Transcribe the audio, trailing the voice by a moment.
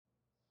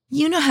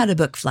You know how to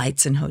book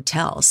flights and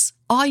hotels.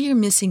 All you're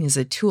missing is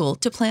a tool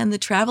to plan the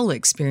travel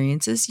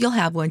experiences you'll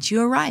have once you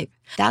arrive.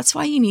 That's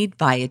why you need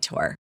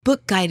Viator.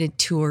 Book guided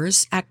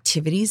tours,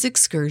 activities,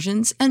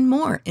 excursions, and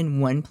more in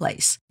one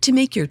place to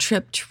make your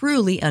trip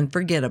truly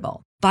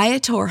unforgettable.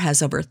 Viator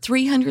has over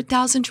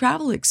 300,000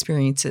 travel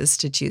experiences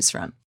to choose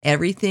from.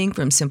 Everything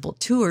from simple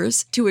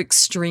tours to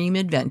extreme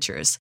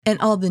adventures and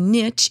all the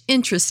niche,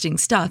 interesting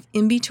stuff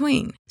in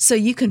between. So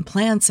you can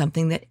plan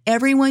something that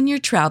everyone you're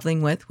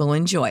traveling with will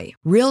enjoy.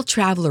 Real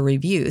traveler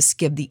reviews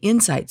give the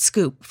inside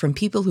scoop from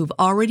people who've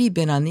already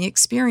been on the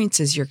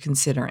experiences you're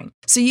considering.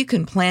 So you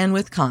can plan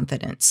with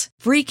confidence.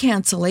 Free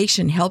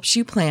cancellation helps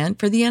you plan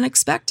for the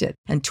unexpected.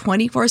 And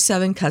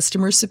 24/7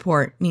 customer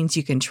support means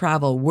you can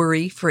travel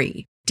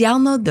worry-free.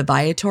 Download the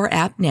Viator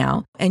app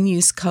now and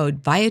use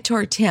code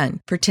Viator10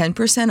 for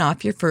 10%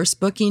 off your first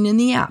booking in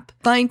the app.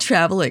 Find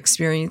travel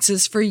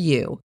experiences for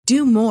you.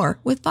 Do more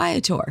with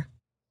Viator.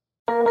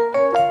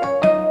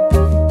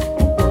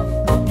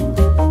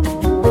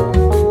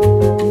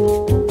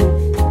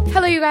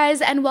 Hello, you guys,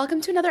 and welcome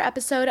to another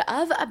episode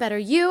of A Better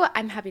You.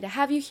 I'm happy to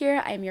have you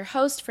here. I am your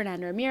host,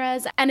 Fernanda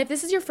Ramirez, and if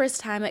this is your first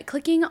time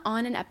clicking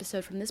on an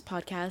episode from this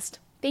podcast,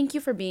 thank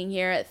you for being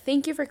here.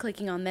 Thank you for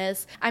clicking on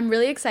this. I'm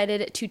really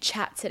excited to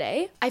chat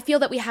today. I feel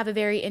that we have a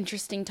very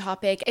interesting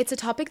topic. It's a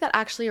topic that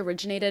actually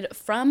originated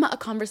from a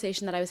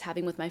conversation that I was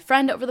having with my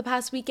friend over the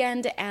past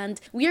weekend, and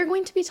we are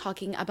going to be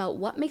talking about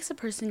what makes a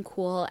person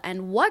cool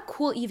and what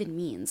cool even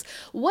means.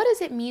 What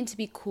does it mean to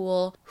be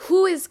cool?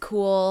 Who is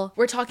cool?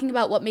 We're talking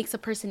about what makes a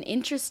person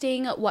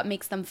interesting, what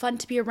makes them fun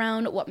to be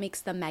around, what makes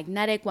them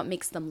magnetic, what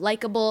makes them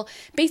likable.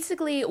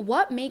 Basically,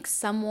 what makes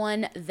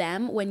someone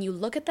them when you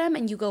look at them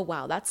and you go,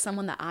 wow, that's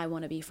someone that I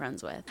want to be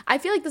friends with. I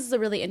feel like this is a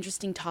really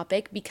interesting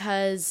topic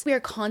because we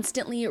are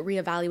constantly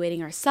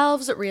reevaluating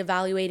ourselves,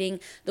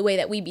 reevaluating the way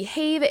that we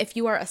behave. If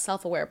you are a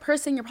self-aware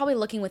person, you're probably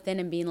looking within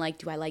and being like,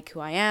 do I like who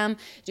I am?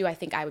 Do I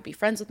think I would be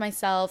friends with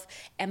myself?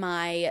 Am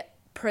I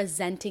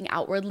presenting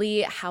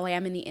outwardly how I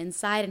am in the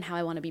inside and how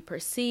I want to be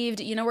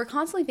perceived? You know, we're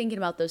constantly thinking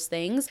about those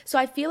things. So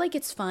I feel like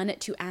it's fun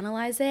to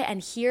analyze it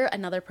and hear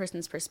another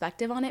person's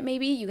perspective on it.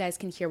 Maybe you guys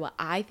can hear what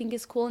I think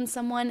is cool in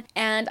someone.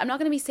 And I'm not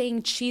going to be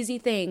saying cheesy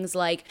things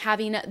like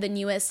having the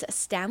newest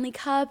Stanley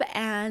Cup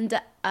and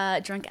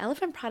Drunk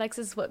Elephant products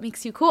is what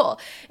makes you cool.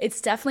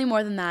 It's definitely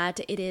more than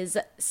that. It is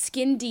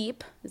skin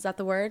deep. Is that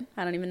the word?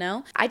 I don't even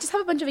know. I just have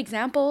a bunch of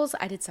examples.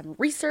 I did some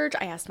research.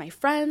 I asked my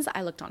friends.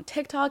 I looked on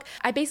TikTok.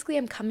 I basically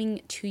am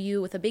coming to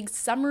you with a big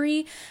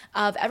summary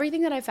of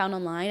everything that I found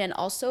online and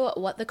also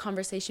what the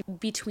conversation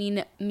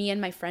between me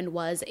and my friend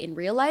was in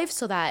real life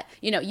so that,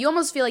 you know, you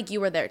almost feel like you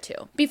were there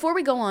too. Before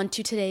we go on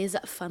to today's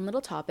fun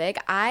little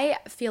topic, I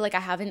feel like I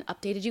haven't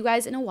updated you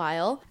guys in a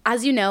while.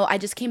 As you know, I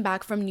just came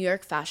back from New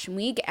York Fashion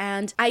Week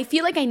and I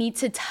feel like I need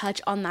to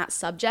touch on that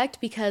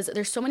subject because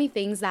there's so many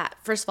things that,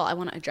 first of all, I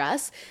want to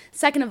address.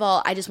 Second of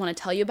all, I just want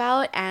to tell you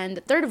about.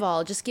 And third of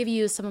all, just give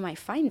you some of my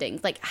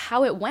findings, like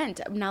how it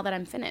went now that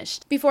I'm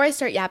finished. Before I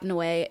start yapping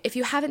away, if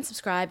you haven't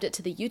subscribed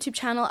to the YouTube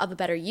channel of A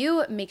Better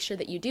You, make sure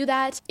that you do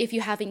that. If you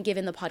haven't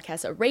given the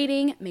podcast a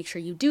rating, make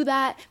sure you do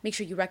that. Make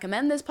sure you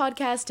recommend this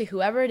podcast to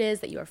whoever it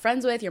is that you are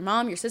friends with, your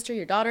mom, your sister,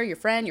 your daughter, your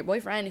friend, your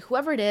boyfriend,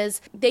 whoever it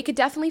is. They could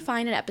definitely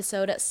find an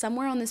episode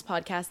somewhere on this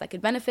podcast that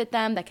could benefit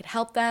them, that could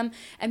help them,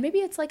 and maybe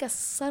it's like a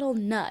subtle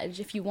nudge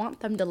if you want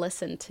them to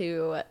listen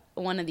to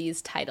one of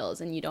these titles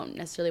and you don't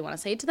necessarily want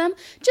to say it to them,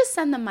 just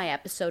send them my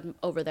episode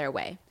over their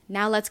way.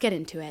 Now let's get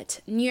into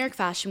it. New York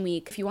Fashion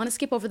Week. If you want to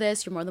skip over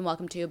this, you're more than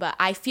welcome to, but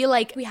I feel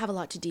like we have a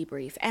lot to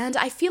debrief and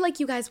I feel like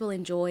you guys will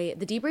enjoy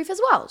the debrief as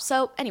well.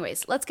 So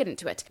anyways, let's get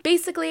into it.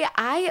 Basically,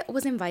 I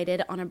was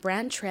invited on a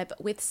brand trip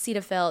with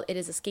Cetaphil. It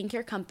is a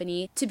skincare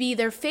company to be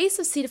their face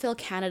of Cetaphil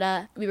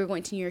Canada. We were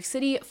going to New York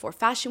City for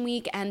Fashion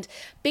Week and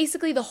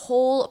basically the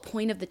whole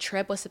point of the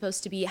trip was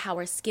supposed to be how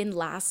our skin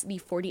lasts the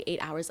 48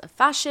 hours of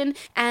fashion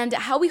and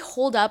how we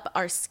hold up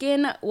our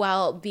skin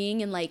while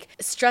being in like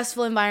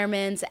stressful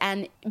environments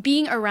and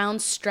being around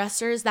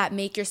stressors that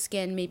make your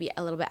skin maybe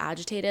a little bit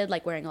agitated,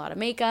 like wearing a lot of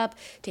makeup,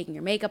 taking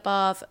your makeup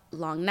off,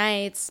 long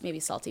nights, maybe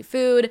salty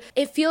food.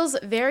 It feels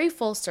very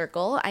full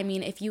circle. I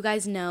mean, if you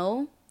guys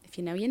know, if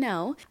you know, you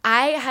know.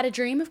 I had a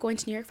dream of going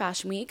to New York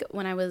Fashion Week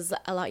when I was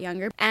a lot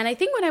younger. And I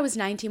think when I was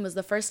 19 was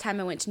the first time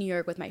I went to New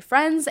York with my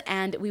friends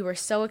and we were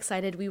so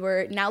excited.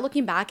 Now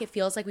looking back, it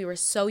feels like we were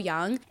so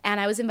young. And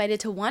I was invited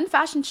to one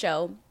fashion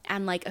show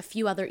and like a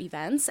few other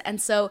events.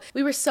 And so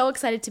we were so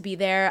excited to be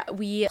there.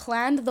 We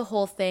planned the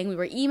whole thing. We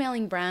were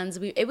emailing brands.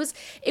 It was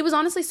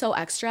honestly so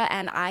extra.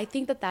 And I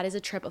think that is a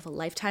trip of a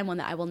lifetime, one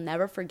that I will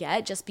never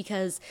forget just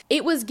because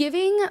it was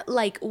giving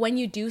like when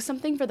you do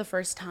something for the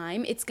first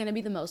time, it's going to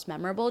be the most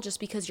memorable just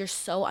because you're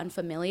so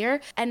unfamiliar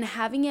and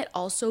having it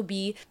also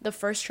be the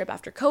first trip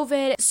after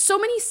COVID. So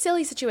many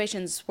silly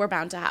situations were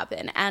bound to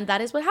happen and that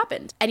is what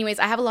happened. Anyways,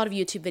 I have a lot of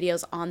YouTube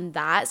videos on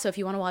that. So if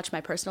you want to watch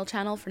my personal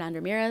channel, Fernanda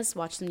Ramirez,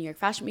 watch the New York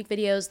Fashion Week Week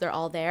videos. They're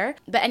all there.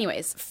 But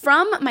anyways,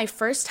 from my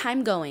first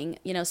time going,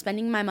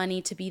 spending my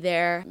money to be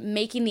there,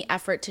 making the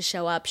effort to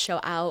show up, show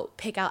out,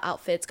 pick out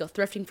outfits, go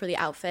thrifting for the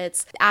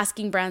outfits,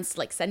 asking brands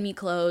to send me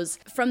clothes.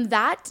 From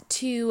that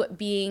to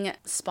being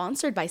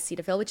sponsored by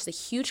Cetaphil, which is a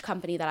huge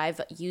company that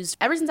I've used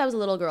ever since I was a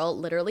little girl,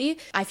 literally.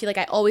 I feel like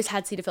I always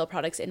had Cetaphil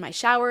products in my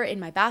shower, in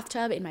my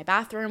bathtub, in my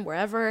bathroom,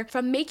 wherever.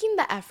 From making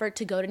the effort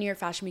to go to New York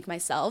Fashion Week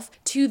myself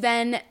to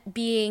then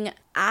being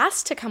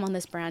asked to come on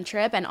this brand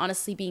trip and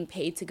honestly being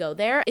paid to go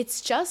there, it's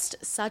just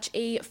such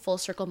a full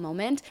circle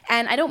moment.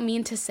 And I don't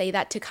mean to say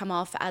that to come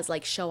off as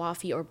show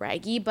offy or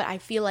braggy, but I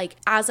feel like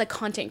as a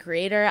content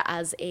creator,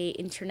 as a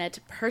internet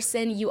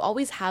person, you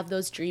always have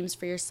those dreams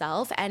for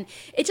yourself, and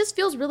it just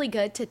feels really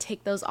good to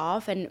take those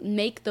off and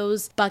make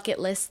those bucket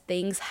list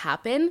things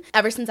happen.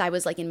 Ever since I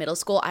was in middle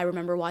school, I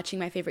remember watching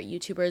my favorite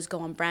YouTubers go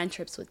on brand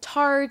trips with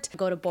Tarte,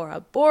 go to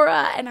Bora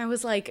Bora, and I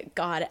was like,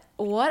 God,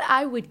 what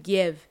I would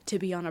give to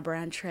be on a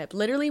brand trip.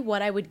 Literally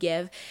what I would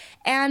give.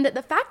 And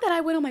the fact that I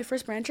went on my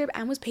first brand trip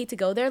and was paid to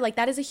go there,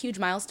 that is a huge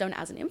milestone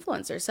as an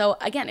influencer. So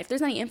again, if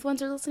there's any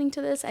influencers listening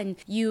to this and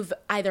you've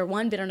either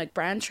been on a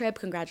brand trip,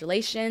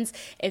 congratulations.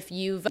 If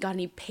you've got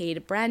any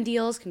paid brand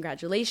deals,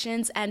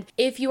 congratulations. And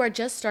if you are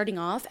just starting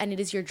off and it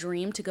is your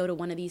dream to go to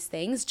one of these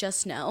things,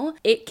 just know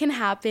it can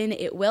happen,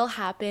 it will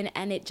happen,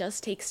 and it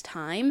just takes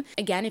time.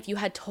 Again, if you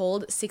had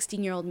told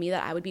 16-year-old me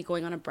that I would be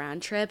going on a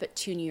brand trip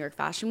to New York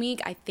Fashion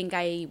Week, I think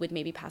I would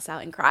maybe pass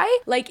out and cry.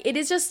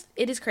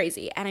 It is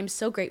crazy. And I'm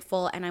so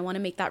grateful. And I want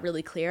to make that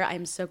really clear.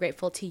 I'm so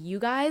grateful to you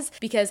guys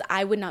because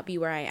I would not be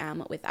where I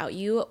am without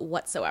you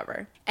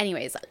whatsoever.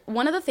 Anyways,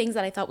 one of the things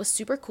that I thought was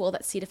super cool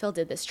that Cetaphil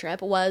did this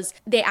trip was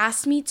they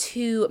asked me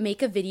to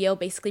make a video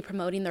basically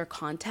promoting their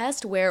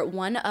contest where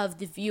one of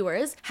the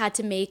viewers had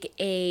to make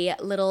a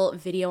little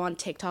video on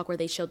TikTok where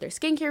they showed their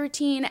skincare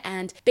routine,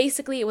 and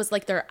basically it was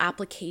their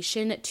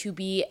application to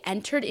be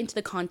entered into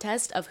the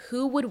contest of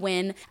who would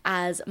win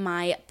as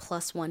my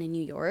 +1 in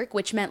New York,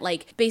 which meant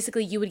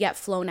basically you would get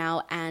flown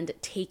out and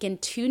taken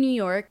to New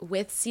York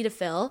with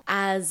Cetaphil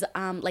as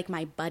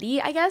my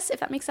buddy, I guess, if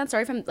that makes sense.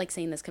 Sorry if I'm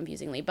saying this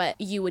confusingly, but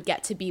you would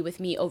get to be with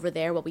me over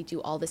there while we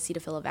do all the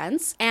Cetaphil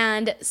events.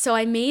 And so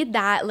I made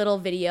that little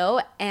video,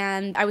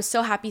 and I was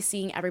so happy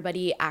seeing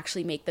everybody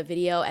actually make the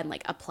video and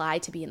apply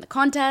to be in the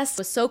contest. It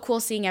was so cool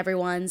seeing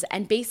everyone's,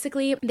 and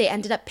basically they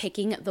ended up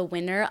picking the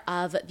winner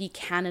of the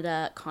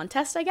Canada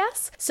contest, I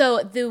guess. So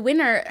the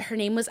winner, her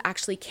name was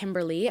actually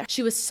Kimberly.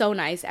 She was so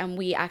nice, and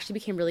we actually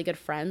became really good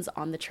friends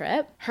on the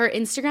trip. Her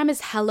Instagram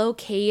is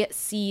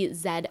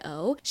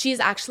HelloKCZO. She is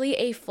actually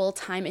a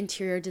full-time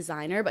interior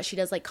designer, but she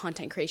does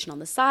content creation on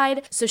the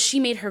side. So she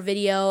made her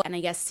video, and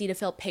I guess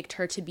Cetaphil picked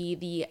her to be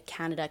the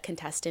Canada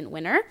contestant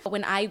winner.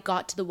 When I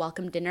got to the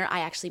welcome dinner,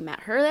 I actually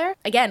met her there.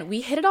 Again,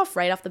 we hit it off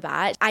right off the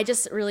bat. I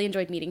just really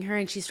enjoyed meeting her,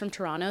 and she's from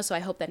Toronto, so I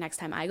hope that next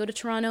time I go to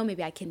Toronto,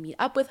 maybe I can meet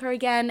up with her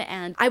again.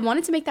 And I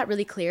wanted to make that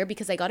really clear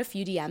because I got a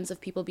few DMs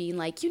of people being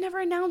like, you never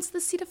announced the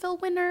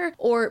Cetaphil winner,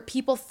 or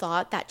people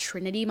thought that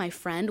Trinity, my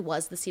friend,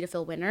 was the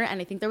Cetaphil winner,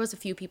 and I think there was a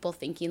few people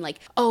thinking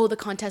oh, the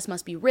contest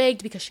must be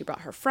rigged because she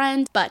brought her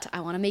friend. But I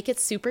want to make it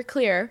super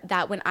clear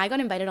that when I got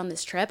invited on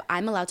this trip,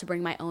 I'm allowed to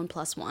bring my own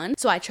 +1.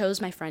 So I chose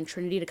my friend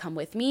Trinity to come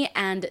with me,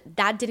 and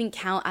that didn't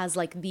count as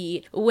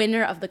the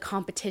winner of the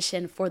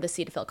competition for the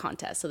Cetaphil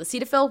contest. So the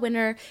Cetaphil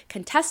winner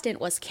contestant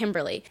was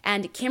Kimberly,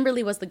 and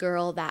Kimberly was the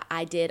girl that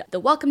I did the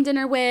welcome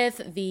dinner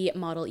with, the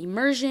model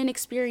immersion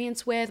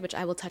experience with, which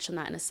I will touch on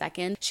that in a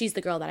second. She's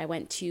the girl that I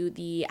went to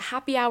the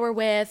happy hour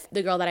with,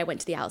 the girl that I went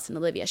to the Alice and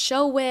Olivia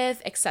show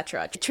with,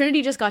 etc.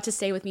 Trinity just got to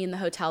stay with me in the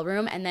hotel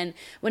room, and then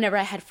whenever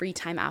I had free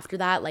time after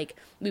that,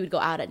 we would go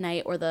out at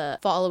night or the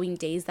following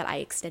days that I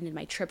extended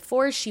my trip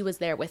for, she was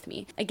there with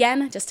me.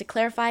 Again, just to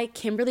clarify,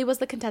 Kimberly was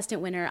the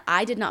contestant winner.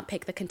 I did not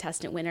pick the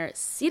contestant winner.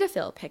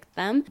 Cetaphil picked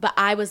them, but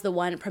I was the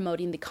one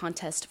promoting the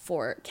contest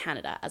for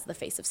Canada as the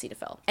face of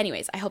Cetaphil.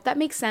 Anyways, I hope that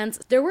makes sense.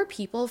 There were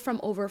people from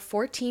over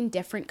 14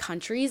 different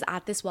countries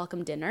at this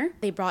welcome dinner.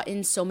 They brought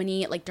in so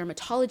many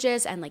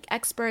dermatologists and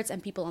experts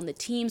and people on the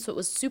team, so it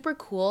was super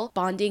cool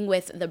bonding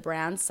with the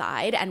brand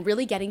side and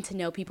really getting to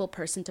know people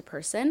person to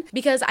person,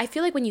 because I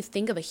feel when you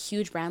think of a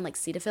huge brand like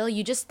Cetaphil,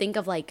 you just think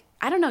of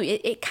I don't know,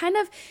 it kind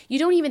of, you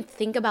don't even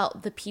think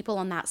about the people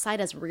on that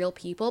side as real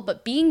people,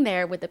 but being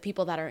there with the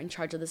people that are in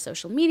charge of the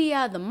social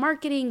media, the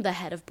marketing, the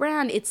head of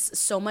brand, it's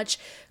so much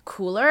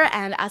cooler.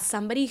 And as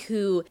somebody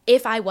who,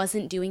 if I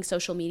wasn't doing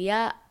social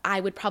media, I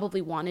would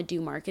probably want to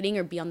do marketing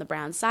or be on the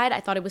brand side,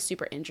 I thought it was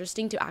super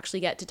interesting to actually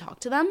get to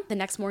talk to them. The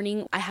next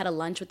morning, I had a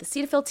lunch with the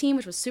Cetaphil team,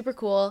 which was super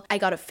cool. I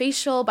got a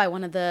facial by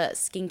one of the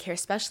skincare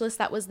specialists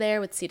that was there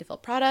with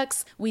Cetaphil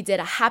products. We did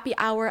a happy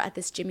hour at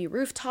this Jimmy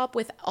rooftop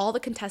with all the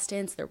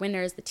contestants, their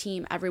winners, the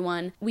team,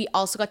 everyone. We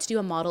also got to do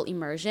a model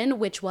immersion,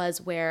 which was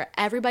where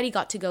everybody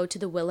got to go to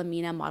the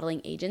Wilhelmina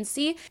modeling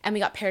agency, and we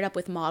got paired up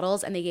with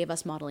models, and they gave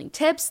us modeling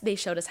tips. They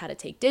showed us how to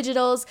take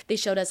digitals. They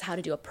showed us how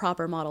to do a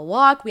proper model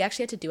walk. We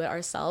actually had to do it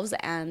ourselves themselves,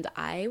 and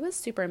I was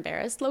super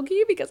embarrassed,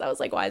 low-key, because I was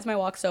like, why is my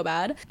walk so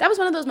bad? That was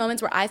one of those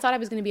moments where I thought I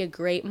was going to be a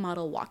great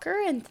model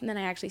walker, and then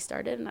I actually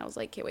started, and I was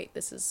like, okay, wait,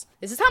 this is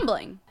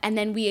humbling. And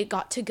then we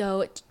got to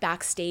go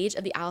backstage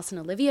of the Alice and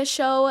Olivia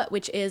show,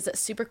 which is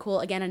super cool.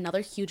 Again,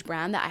 another huge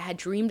brand that I had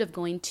dreamed of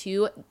going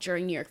to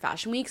during New York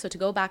Fashion Week. So to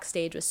go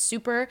backstage was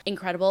super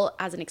incredible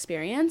as an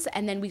experience.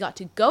 And then we got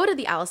to go to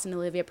the Alice and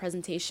Olivia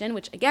presentation,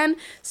 which again,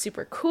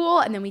 super cool.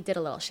 And then we did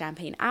a little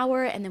champagne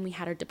hour, and then we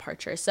had our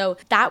departure. So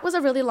that was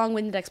a really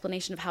long-winded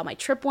explanation of how my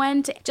trip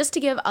went. Just to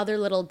give other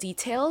little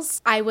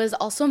details, I was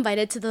also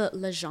invited to the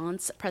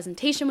L'Agence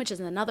presentation, which is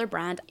another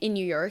brand in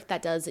New York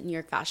that does New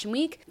York Fashion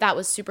Week. That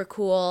was super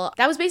cool.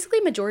 That was basically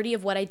majority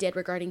of what I did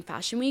regarding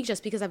Fashion Week,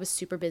 just because I was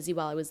super busy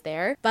while I was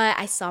there. But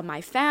I saw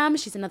my fam,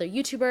 she's another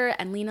YouTuber,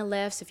 and Lena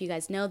Lifts, if you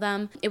guys know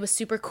them. It was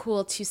super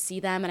cool to see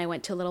them, and I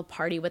went to a little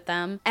party with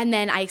them. And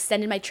then I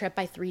extended my trip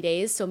by 3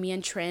 days. So me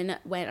and Trin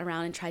went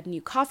around and tried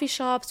new coffee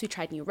shops. We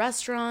tried new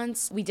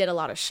restaurants. We did a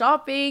lot of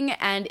shopping,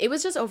 and it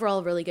was just overall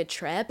a really good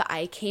trip.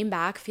 I came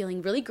back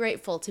feeling really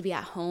grateful to be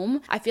at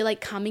home. I feel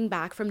like coming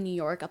back from New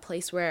York, a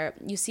place where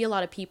you see a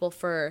lot of people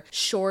for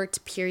short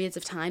periods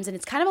of times, and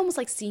it's kind of almost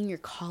like seeing your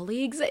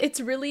colleagues. It's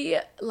really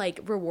like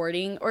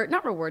rewarding, or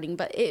not rewarding,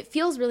 but it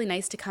feels really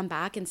nice to come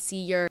back and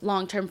see your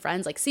long-term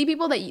friends, like see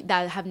people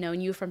that have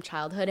known you from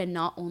childhood, and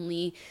not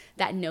only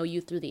that know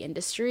you through the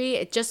industry.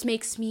 It just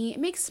makes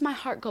my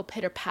heart go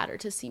pitter-patter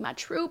to see my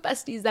true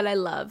besties that I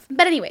love.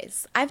 But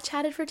anyways, I've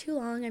chatted for too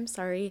long. I'm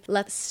sorry.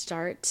 Let's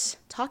start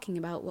talking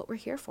about what we're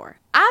here for.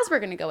 As we're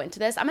going to go into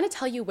this, I'm going to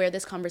tell you where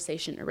this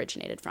conversation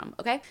originated from,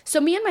 okay? So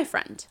me and my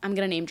friend, I'm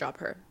going to name drop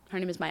her. Her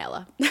name is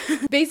Mayella.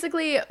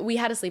 Basically, we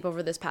had a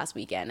sleepover this past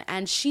weekend,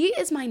 and she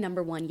is my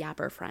number one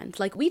yapper friend.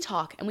 Like, we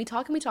talk and we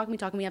talk and we talk and we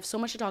talk, and we have so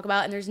much to talk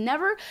about, and there's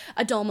never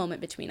a dull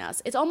moment between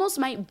us. It almost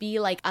might be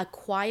like a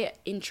quiet,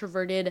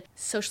 introverted,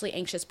 socially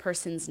anxious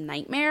person's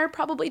nightmare,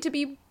 probably, to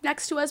be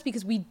next to us,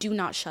 because we do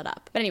not shut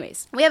up. But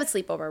anyways, we have a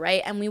sleepover,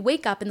 right? And we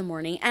wake up in the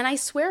morning, and I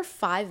swear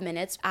 5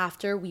 minutes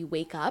after we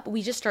wake up,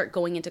 we just start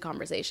going into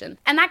conversation.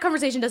 And that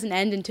conversation doesn't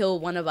end until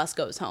one of us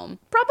goes home.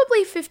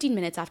 Probably 15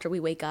 minutes after we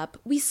wake up,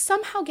 we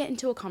somehow get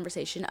into a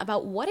conversation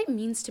about what it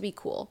means to be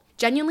cool.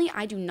 Genuinely,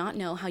 I do not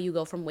know how you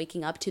go from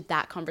waking up to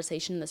that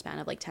conversation in the span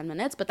of like 10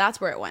 minutes, but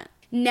that's where it went.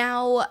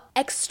 Now,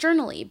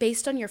 externally,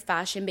 based on your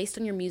fashion, based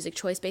on your music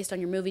choice, based on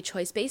your movie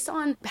choice, based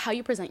on how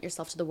you present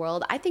yourself to the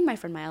world, I think my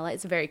friend Mayella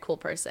is a very cool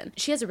person.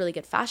 She has a really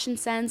good fashion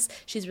sense.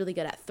 She's really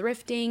good at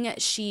thrifting.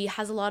 She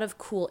has a lot of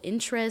cool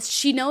interests.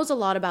 She knows a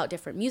lot about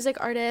different music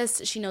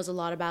artists. She knows a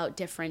lot about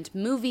different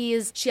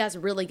movies. She has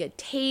really good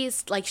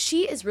taste. Like,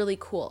 she is really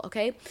cool,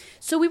 okay?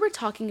 So we were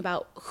talking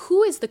about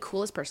who is the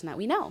coolest person that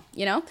we know,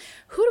 you know?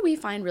 Who do we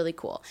find really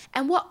cool?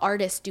 And what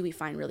artists do we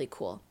find really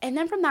cool? And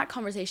then from that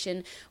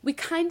conversation, we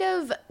kind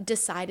of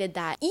decided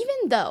that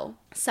even though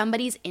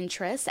somebody's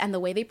interests and the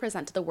way they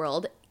present to the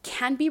world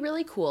can be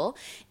really cool,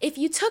 if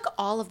you took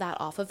all of that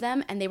off of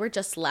them and they were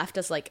just left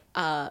as like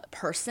a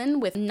person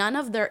with none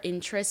of their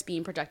interests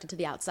being projected to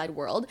the outside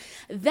world,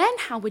 then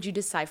how would you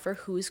decipher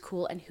who's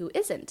cool and who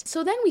isn't?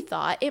 So then we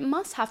thought it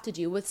must have to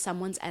do with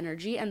someone's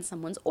energy and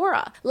someone's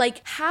aura,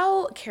 like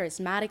how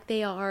charismatic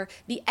they are,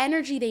 the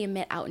energy they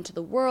emit out into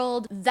the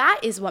world. That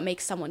is what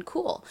makes someone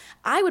cool.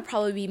 I would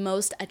probably be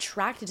most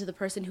attracted to the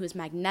person who is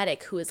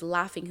magnetic, who is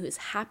laughing, who is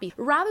happy,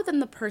 rather than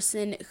the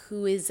person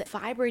who is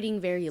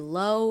vibrating very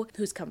low,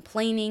 who's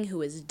complaining,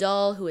 who is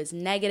dull, who is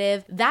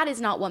negative. That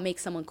is not what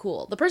makes someone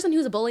cool. The person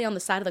who's a bully on the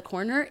side of the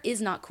corner is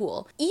not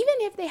cool. Even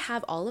if they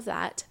have all of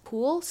that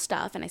cool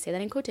stuff, and I say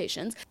that in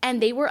quotations,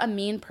 and they were a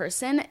mean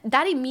person,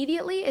 that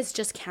immediately is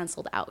just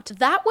canceled out.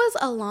 That was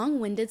a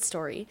long-winded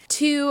story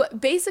to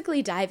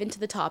basically dive into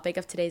the topic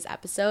of today's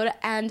episode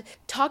and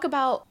talk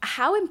about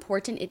how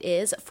important it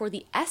is for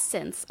the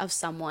essence of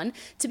someone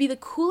to be the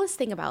coolest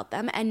thing about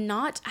them and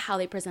not how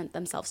they present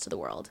themselves to the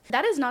world.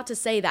 That is not to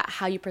say that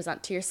how you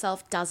present to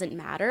yourself doesn't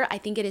matter. I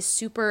think it is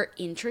super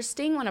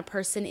interesting when a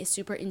person is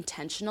super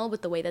intentional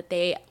with the way that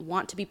they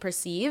want to be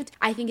perceived.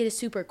 I think it is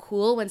super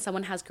cool when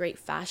someone has great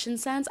fashion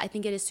sense. I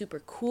think it is super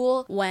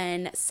cool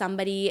when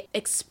somebody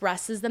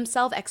expresses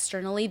themselves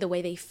externally the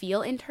way they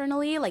feel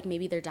internally, like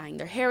maybe they're dyeing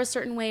their hair a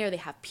certain way or they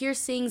have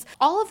piercings.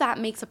 All of that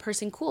makes a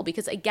person cool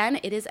because, again,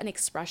 it is an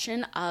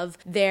expression of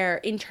their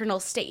internal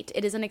state.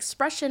 It is an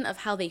expression of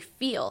how they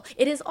feel.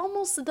 It is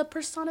almost the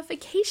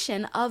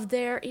personification of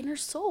their inner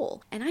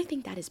soul. And I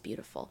think that is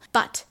beautiful.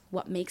 But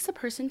what makes a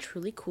person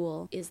truly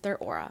cool is their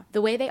aura,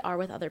 the way they are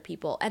with other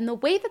people, and the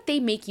way that they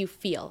make you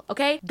feel,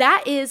 okay?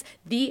 That is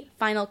the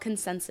final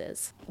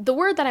consensus. The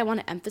word that I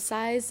want to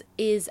emphasize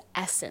is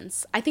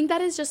essence. I think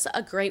that is just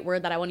a great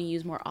word that I want to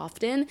use more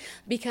often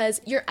because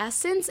your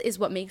essence is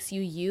what makes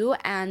you you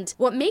and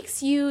what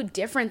makes you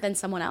different than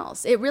someone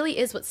else. It really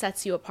is what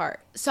sets you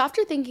apart. So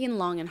after thinking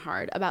long and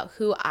hard about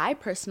who I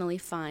personally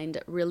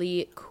find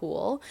really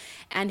cool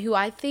and who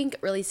I think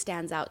really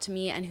stands out to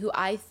me and who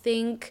I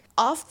think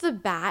off the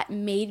bat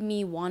made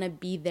me want to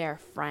be their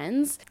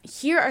friends,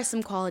 here are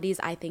some qualities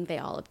I think they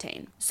all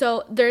obtain.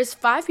 So there's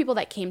 5 people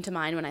that came to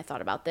mind when I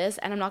thought about this,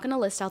 and I'm not going to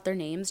list list out their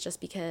names just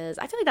because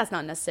I feel like that's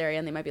not necessary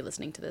and they might be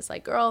listening to this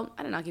like, girl,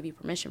 I did not give you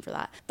permission for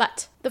that.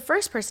 But the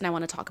first person I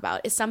want to talk about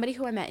is somebody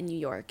who I met in New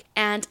York,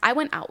 and I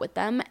went out with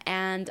them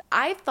and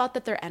I thought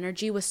that their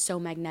energy was so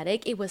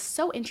magnetic. It was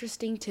so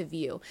interesting to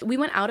view. We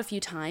went out a few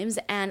times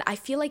and I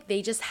feel like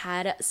they just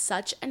had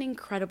such an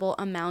incredible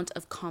amount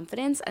of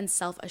confidence and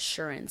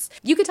self-assurance.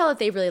 You could tell that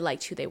they really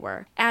liked who they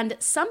were. And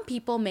some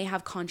people may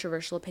have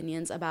controversial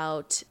opinions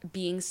about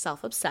being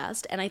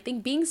self-obsessed, and I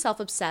think being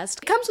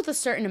self-obsessed comes with a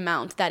certain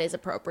amount that is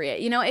appropriate.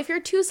 You know, if you're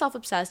too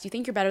self-obsessed, you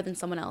think you're better than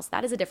someone else,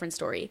 that is a different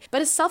story.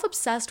 But a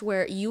self-obsessed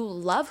where you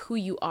love who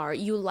you are,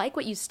 you like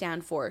what you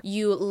stand for,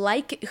 you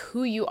like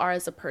who you are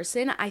as a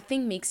person, I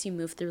think makes you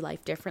move through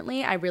life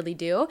differently. I really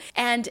do.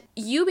 And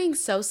you being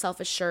so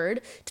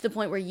self-assured to the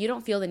point where you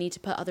don't feel the need to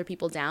put other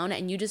people down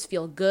and you just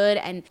feel good.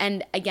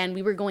 And again,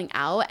 we were going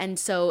out, and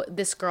so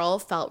this girl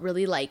felt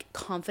really like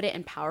confident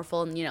and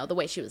powerful, and you know, the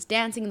way she was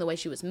dancing, the way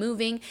she was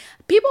moving,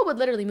 people would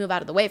literally move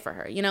out of the way for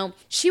her. You know,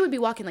 she would be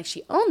walking like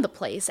she owned the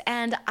place,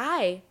 and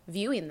I,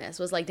 viewing this,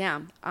 was like,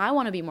 damn, I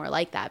want to be more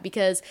like that,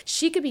 because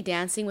she could be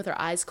dancing with her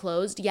eyes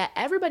closed, yet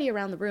everybody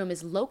around the room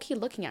is low-key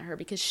looking at her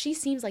because she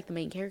seems like the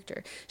main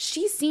character.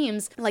 She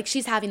seems like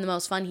she's having the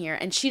most fun here,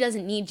 and she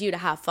doesn't need you to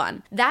have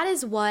fun. That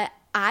is what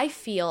I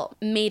feel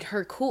made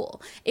her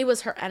cool. It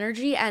was her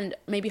energy and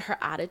maybe her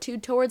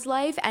attitude towards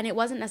life, and it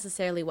wasn't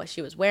necessarily what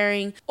she was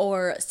wearing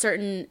or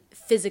certain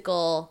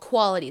physical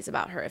qualities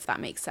about her, if that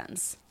makes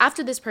sense.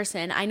 After this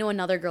person, I know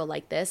another girl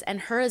like this,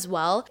 and her as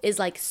well is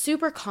like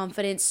super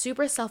confident,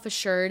 super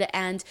self-assured,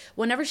 and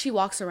whenever she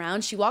walks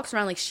around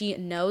like she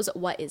knows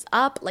what is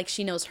up, like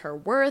she knows her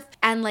worth,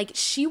 and like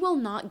she will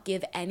not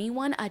give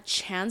anyone a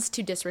chance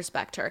to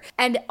disrespect her.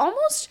 And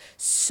almost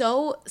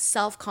so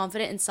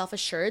self-confident and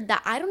self-assured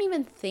that I don't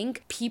even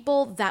think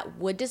people that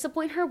would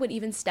disappoint her would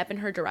even step in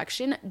her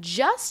direction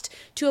just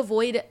to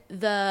avoid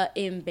the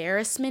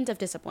embarrassment of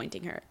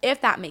disappointing her,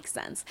 if that makes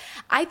sense.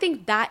 I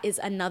think that is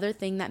another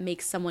thing that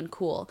makes someone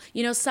cool.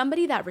 You know,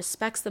 somebody that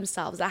respects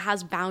themselves, that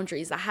has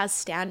boundaries, that has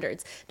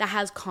standards, that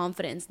has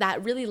confidence,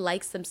 that really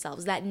likes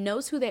themselves, that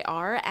knows who they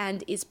are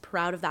and is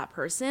proud of that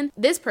person.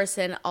 This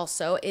person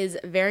also is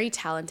very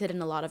talented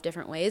in a lot of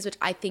different ways, which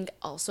I think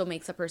also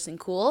makes a person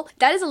cool.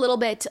 That is a little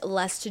bit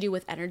less to do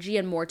with energy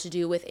and more to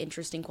do with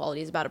interesting qualities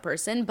about a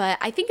person, but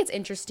I think it's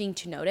interesting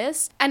to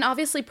notice and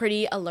obviously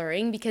pretty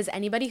alluring, because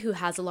anybody who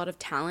has a lot of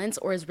talents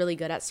or is really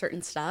good at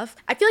certain stuff,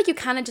 I feel like you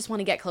kind of just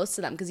want to get close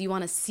to them because you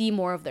want to see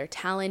more of their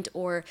talent,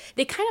 or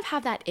they kind of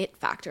have that it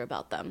factor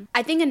about them.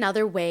 I think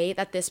another way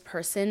that this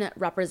person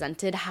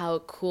represented how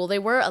cool they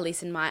were, at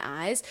least in my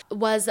eyes,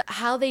 was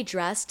how they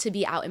dressed to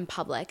be out in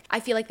public.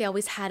 I feel like they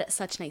always had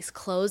such nice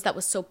clothes that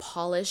was so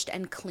polished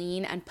and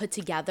clean and put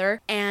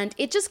together, and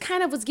it just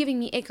kind of was giving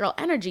me it girl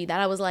energy that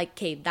I was like,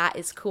 okay, that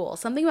is cool.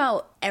 Something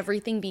about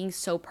everything being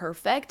so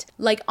perfect,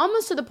 like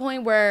almost to the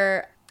point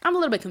where I'm a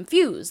little bit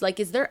confused. Like,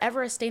 is there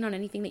ever a stain on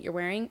anything that you're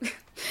wearing?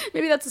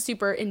 Maybe that's a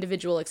super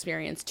individual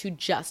experience to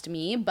just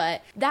me,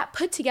 but that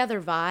put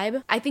together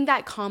vibe, I think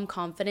that calm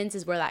confidence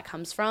is where that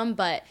comes from,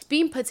 but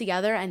being put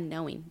together and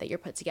knowing that you're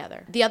put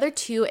together. The other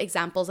two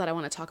examples that I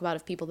want to talk about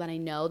of people that I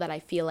know that I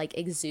feel like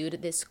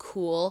exude this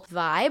cool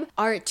vibe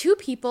are two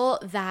people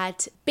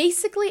that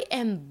basically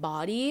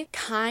embody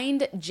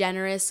kind,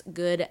 generous,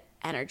 good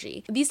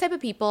energy. These type of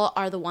people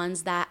are the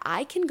ones that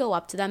I can go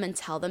up to them and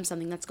tell them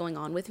something that's going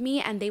on with me,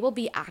 and they will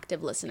be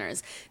active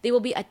listeners. They will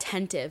be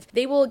attentive.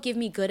 They will give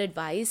me good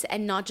advice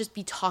and not just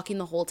be talking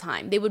the whole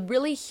time. They would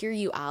really hear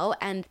you out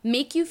and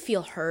make you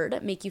feel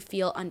heard, make you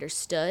feel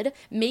understood,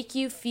 make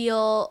you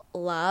feel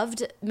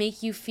loved,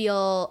 make you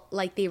feel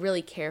like they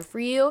really care for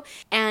you.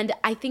 And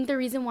I think the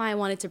reason why I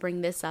wanted to bring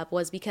this up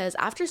was because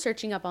after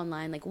searching up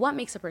online, like what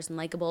makes a person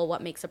likable,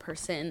 what makes a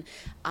person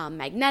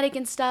magnetic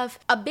and stuff,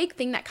 a big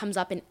thing that comes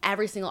up in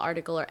every single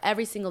article or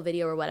every single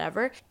video or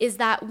whatever is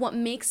that what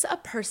makes a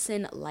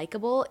person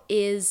likable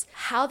is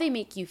how they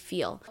make you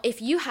feel.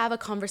 If you have a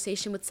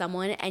conversation with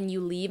someone and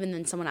you leave and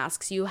then someone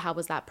asks you, how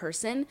was that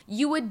person?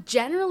 You would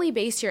generally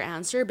base your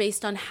answer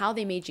based on how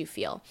they made you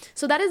feel.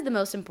 So that is the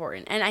most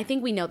important. And I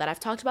think we know that.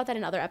 I've talked about that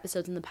in other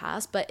episodes in the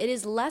past, but it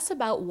is less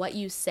about what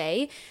you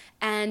say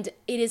and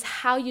it is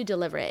how you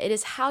deliver it. It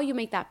is how you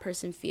make that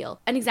person feel.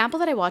 An example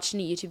that I watched in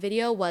a YouTube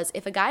video was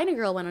if a guy and a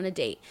girl went on a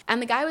date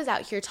and the guy was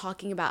out here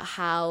talking about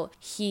how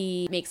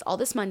he makes all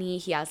this money,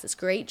 he has this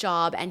great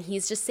job, and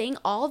he's just saying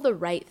all the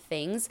right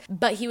things,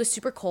 but he was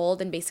super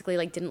cold and basically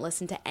like didn't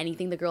listen to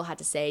anything the girl had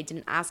to say,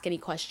 didn't ask any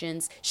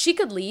questions. She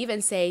could leave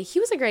and say, he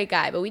was a great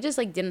guy, but we just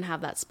like didn't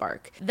have that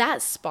spark.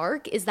 That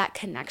spark is that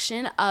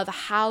connection of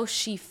how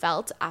she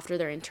felt after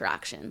their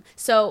interaction.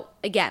 So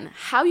again,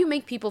 how you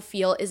make people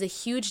feel is a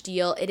huge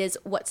deal. It is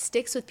what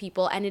sticks with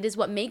people, and it is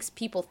what makes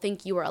people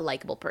think you are a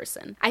likable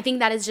person. I think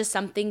that is just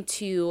something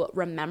to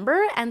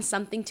remember and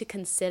something to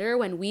consider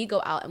when we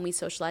go out and we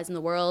socialize in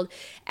the world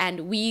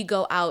and we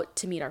go out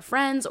to meet our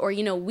friends, or,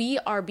 you know, we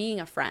are being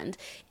a friend.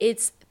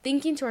 It's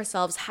thinking to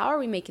ourselves, how are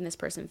we making this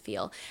person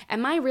feel?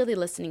 Am I really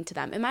listening to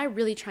them? Am I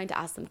really trying to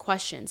ask them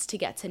questions, to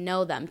get to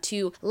know them,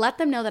 to let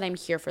them know that I'm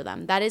here for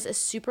them? That is a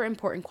super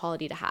important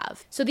quality to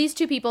have. So these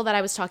two people that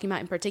I was talking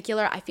about in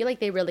particular, I feel like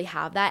they really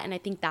have that, and I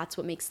think that's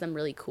what makes them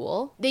really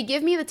cool. They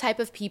give me the type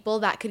of people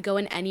that could go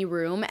in any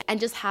room and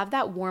just have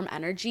that warm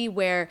energy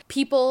where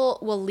people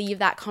will leave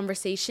that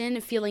conversation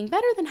feeling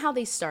better than how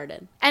they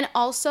started. And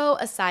also,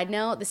 a side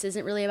note, this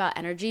isn't really about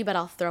energy, but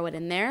I'll throw it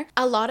in there.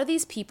 A lot of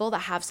these people that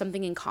have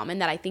something in common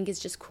that I think is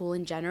just cool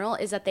in general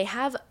is that they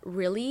have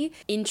really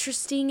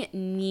interesting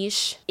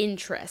niche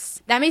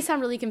interests. That may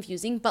sound really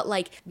confusing, but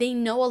like they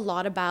know a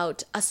lot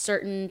about a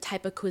certain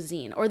type of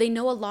cuisine, or they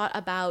know a lot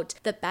about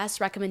the best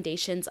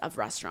recommendations of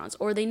restaurants,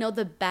 or they know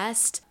the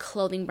best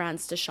clothing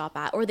brands to shop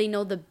at, or they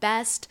know the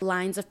best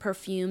lines of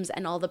perfumes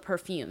and all the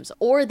perfumes,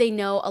 or they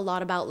know a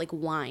lot about like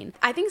wine.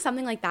 I think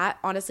something like that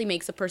honestly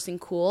makes a person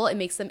cool. It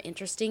makes them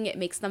interesting. It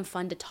makes them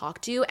fun to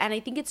talk to. And I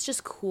think it's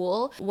just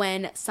cool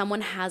when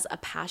someone has a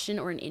passion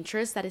or an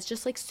interest that is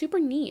just like super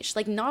niche.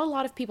 Like not a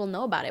lot of people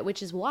know about it,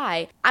 which is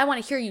why I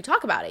want to hear you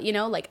talk about it. You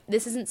know, like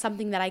this isn't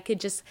something that I could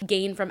just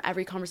gain from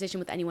every conversation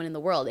with anyone in the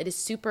world. It is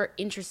super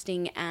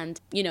interesting, and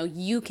you know,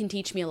 you can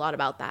teach me a lot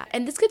about that.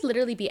 And this could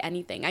literally be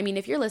anything. I mean,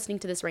 if you're listening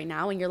to this right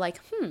now and you're like,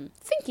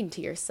 thinking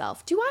to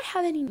yourself, do I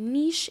have any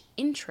niche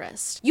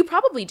interest? You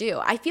probably do.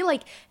 I feel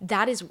like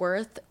that is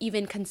worth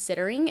even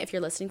considering if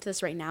you're listening to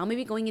this right now,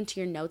 maybe going into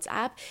your notes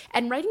app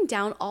and writing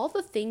down all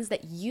the things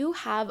that you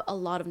have a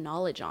lot of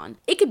knowledge on.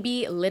 It could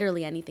be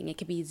literally anything. It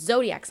could be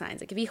zodiac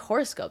signs. It could be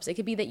horoscopes. It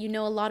could be that you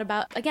know a lot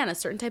about, again, a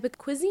certain type of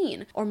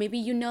cuisine, or maybe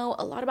you know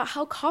a lot about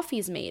how coffee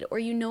is made, or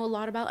you know a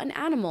lot about an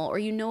animal, or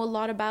you know a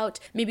lot about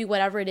maybe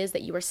whatever it is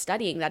that you are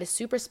studying that is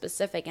super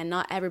specific and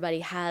not everybody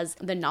has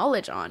the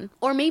knowledge on.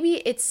 Or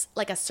maybe it's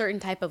like a certain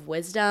type of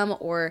wisdom,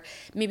 or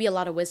maybe a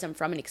lot of wisdom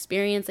from an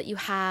experience that you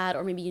had,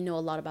 or maybe you know a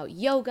lot about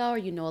yoga, or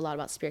you know a lot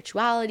about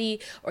spirituality,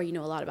 or you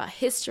know a lot about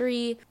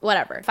history,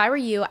 whatever. If I were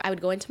you, I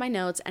would go into my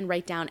notes and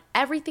write down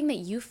everything that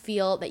you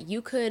feel that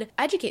you could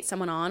educate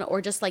someone on,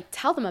 or just like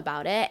tell them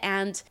about it,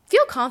 and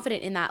feel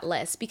confident in that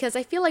list. Because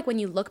I feel like when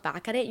you look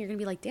back at it, you're gonna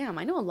be like, damn,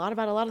 I know a lot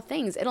about a lot of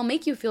things. It'll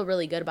make you feel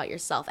really good about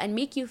yourself and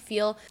make you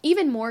feel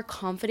even more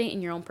confident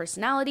in your own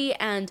personality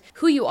and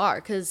who you are,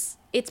 because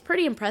it's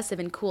pretty impressive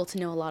and cool to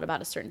know a lot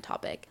about a certain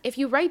topic. If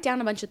you write down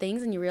a bunch of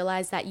things and you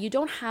realize that you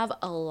don't have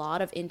a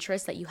lot of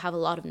interest that you have a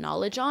lot of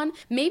knowledge on,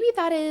 maybe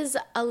that is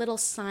a little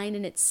sign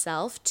in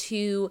itself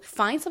to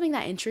find something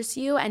that interests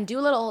you and do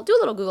a little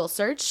Google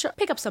search,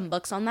 pick up some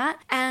books on that,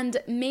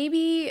 and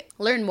maybe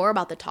learn more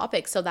about the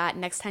topic so that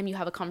next time you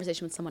have a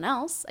conversation with someone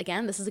else,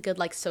 again, this is a good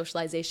like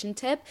socialization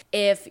tip.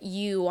 If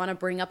you want to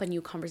bring up a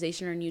new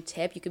conversation or a new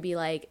tip, you could be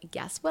like,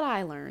 guess what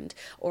I learned,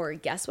 or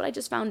guess what I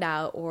just found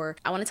out, or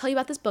I want to tell you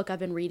about this book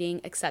I've been reading,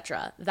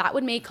 etc. That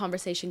would make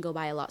conversation go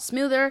by a lot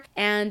smoother,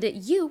 and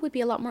you would be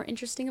a lot more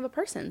interesting of a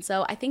person.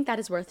 So I think that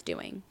is worth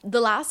doing.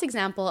 The last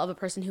example of a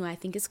person who I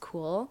think is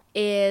cool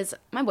is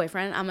my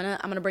boyfriend. I'm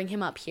gonna bring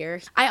him up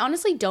here. I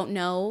honestly don't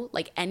know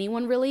like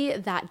anyone really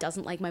that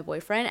doesn't like my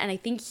boyfriend, and I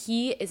think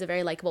he is a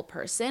very likable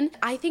person.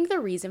 I think the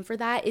reason for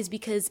that is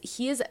because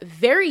he is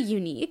very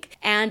unique,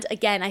 and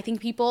again, I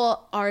think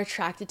people are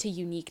attracted to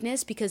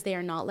uniqueness because they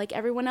are not like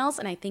everyone else,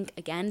 and I think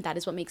again that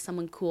is what makes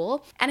someone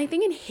cool. And I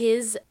think in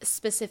his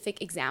specific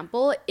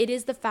example, it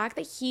is the fact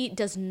that he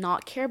does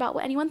not care about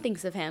what anyone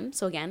thinks of him.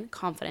 So again,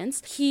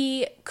 confidence.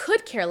 He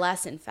could care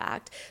less, in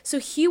fact. So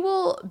he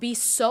will be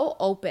so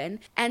open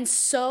and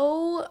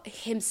so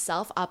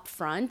himself up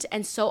front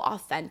and so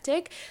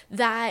authentic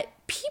that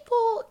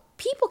people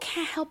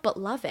can't help but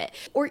love it.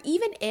 Or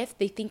even if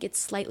they think it's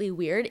slightly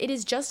weird, it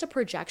is just a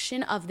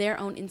projection of their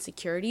own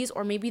insecurities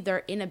or maybe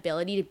their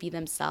inability to be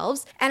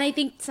themselves. And I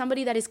think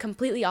somebody that is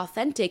completely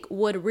authentic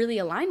would really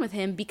align with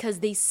him because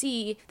they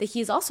see that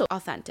he's also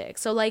authentic.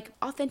 So like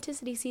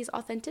authenticity sees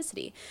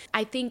authenticity.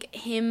 I think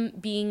him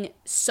being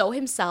so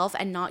himself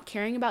and not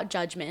caring about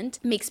judgment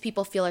makes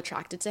people feel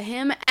attracted to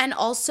him. And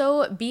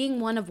also being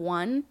one of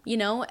one, you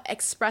know,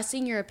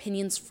 expressing your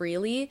opinions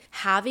freely,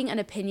 having an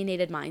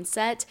opinionated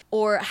mindset,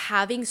 or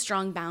having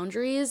strong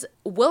boundaries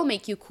will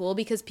make you cool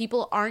because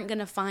people aren't going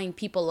to find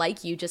people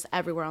like you just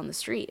everywhere on the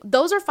street.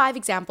 Those are 5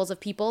 examples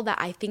of people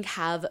that I think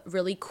have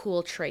really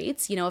cool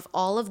traits. You know, if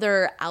all of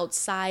their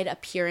outside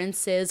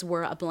appearances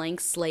were a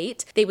blank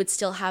slate, they would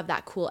still have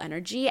that cool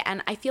energy.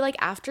 And I feel like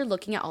after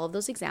looking at all of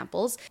those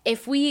examples,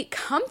 if we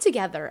come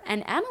together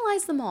and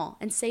analyze them all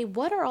and say,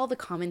 what are all the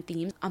common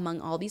themes among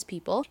all these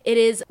people? It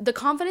is the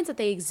confidence that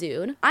they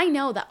exude. I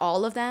know that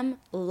all of them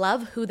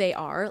love who they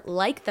are,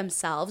 like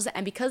themselves,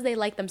 and because they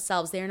like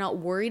themselves, they are not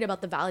worried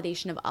about the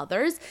validation of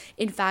others.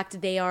 In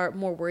fact, they are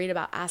more worried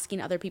about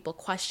asking other people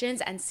questions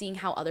and seeing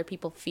how other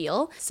people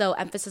feel. So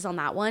emphasis on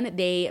that one.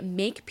 They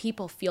make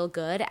people feel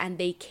good and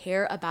they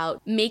care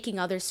about making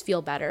others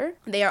feel better.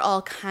 They are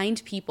all kind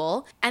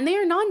people and they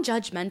are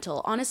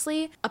non-judgmental.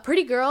 Honestly, a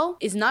pretty girl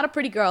is not a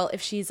pretty girl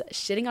if she's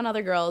shitting on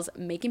other girls,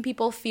 making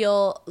people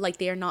feel like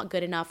they are not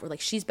good enough or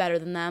like she's better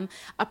than them.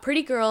 A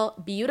pretty girl,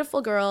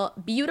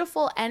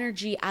 beautiful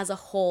energy as a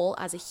whole,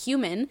 as a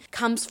human,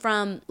 comes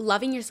from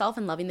loving yourself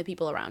and loving the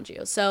people around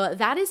you. So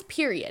that is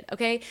period,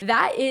 okay?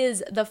 That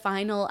is the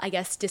final, I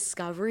guess,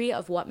 discovery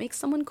of what makes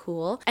someone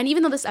cool. And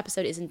even though this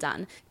episode isn't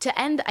done, to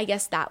end, I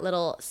guess, that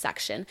little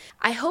section,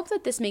 I hope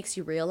that this makes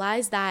you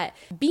realize that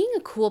being a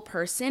cool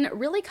person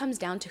really comes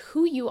down to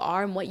who you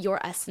are and what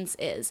your essence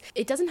is.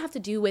 It doesn't have to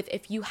do with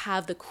if you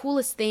have the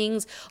coolest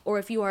things or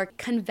if you are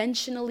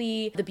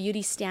conventionally the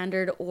beauty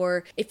standard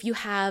or if you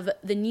have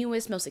the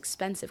newest, most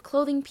expensive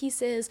clothing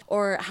pieces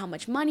or how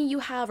much money you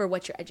have or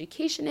what your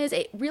education is.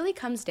 It really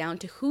comes down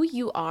to who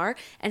you are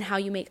and how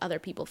you make other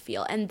people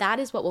feel. And that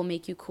is what will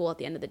make you cool at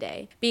the end of the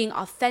day. Being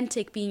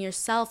authentic, being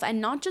yourself, and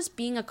not just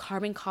being a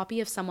carbon copy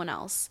of someone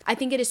else. I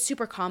think it is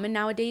super common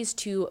nowadays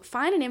to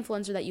find an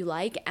influencer that you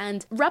like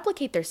and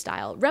replicate their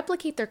style,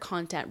 replicate their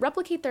content,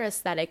 replicate their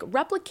aesthetic,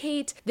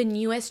 replicate the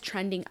newest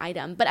trending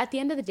item. But at the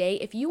end of the day,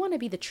 if you want to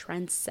be the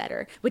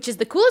trendsetter, which is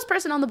the coolest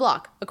person on the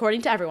block,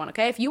 according to everyone,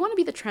 okay? If you want to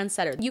be the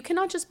trendsetter, you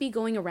cannot just be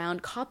going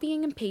around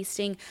copying and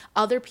pasting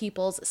other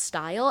people's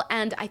style.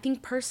 And I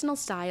think personal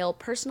style,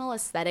 personal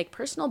aesthetic,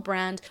 personal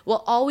brand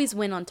will always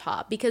win on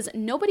top because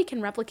nobody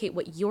can replicate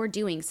what you're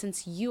doing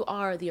since you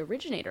are the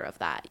originator of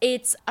that.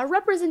 It's a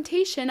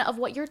representation of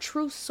what your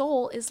true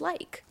soul is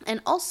like.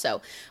 And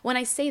also, when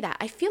I say that,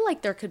 I feel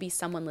like there could be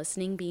someone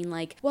listening being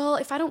like, well,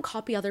 if I don't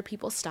copy other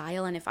people's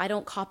style and if I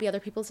don't copy other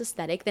people's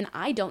aesthetic, then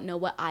I don't know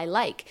what I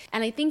like.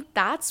 And I think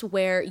that's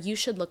where you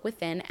should look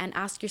within and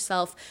ask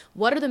yourself,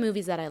 what are the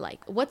movies that I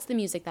like? What's the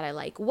music that I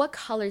like? What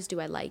colors do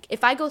I like?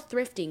 If I go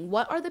thrifting,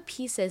 what are the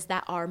pieces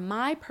that are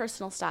my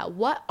personal style?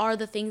 What are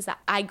the things that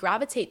I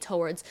gravitate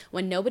towards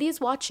when nobody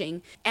is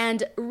watching?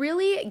 And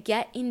really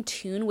get in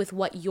tune with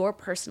what your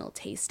personal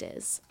taste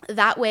is.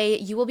 That way,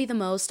 you will be the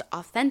most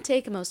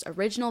authentic, most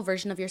original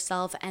version of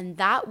yourself, and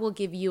that will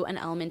give you an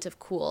element of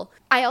cool.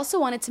 I also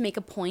wanted to make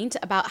a point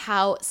about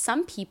how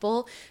some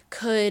people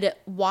could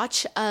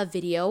watch a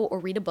video or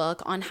read a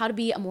book on how to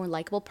be a more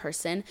likable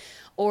person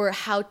or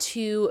how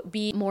to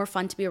be more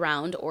fun to be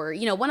around or,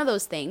 one of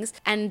those things.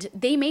 And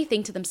they may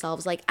think to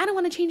themselves like, I don't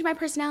want to change my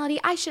personality.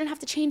 I shouldn't have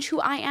to change who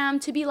I am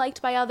to be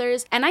liked by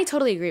others. And I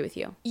totally agree with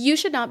you. You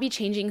should not be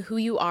changing who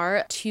you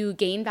are to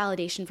gain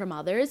validation from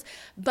others.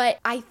 But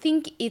I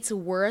think it's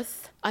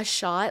worth a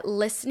shot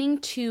listening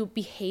to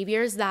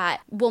behaviors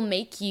that will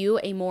make you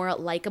a more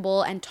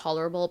likable and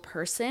tolerable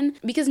person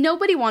because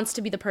nobody wants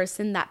to be the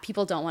person that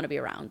people don't want to be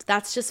around.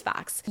 That's just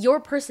facts.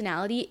 Your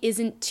personality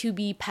isn't to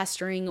be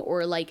pestering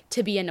or like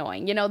to be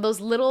annoying.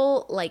 Those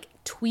little like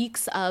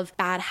tweaks of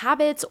bad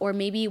habits or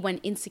maybe when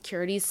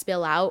insecurities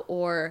spill out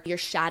or your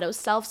shadow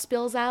self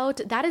spills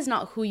out, that is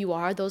not who you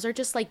are. Those are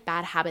just like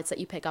bad habits that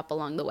you pick up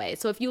along the way.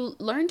 So if you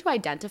learn to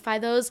identify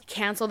those,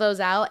 cancel those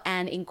out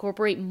and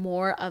incorporate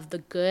more of the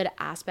good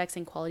aspects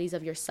and qualities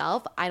of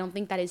yourself, I don't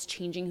think that is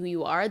changing who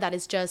you are. That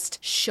is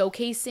just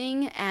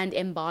showcasing and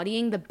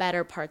embodying the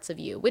better parts of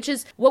you, which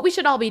is what we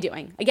should all be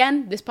doing.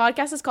 Again, this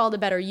podcast is called A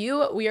Better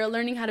You. We are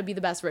learning how to be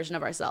the best version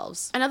of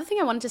ourselves. Another thing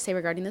I wanted to say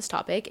regarding this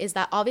topic is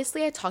that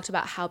obviously I talked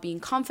about how being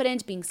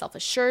confident, being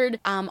self-assured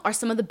are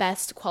some of the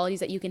best qualities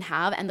that you can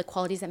have and the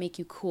qualities that make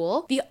you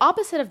cool. The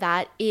opposite of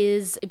that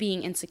is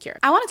being insecure.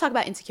 I want to talk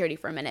about insecurity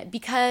for a minute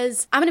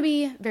because I'm going to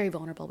be very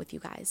vulnerable with you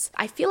guys.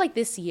 I feel like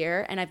this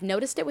year, and I've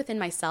noticed it within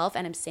myself,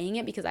 and I'm saying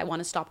it because I want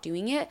to stop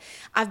doing it,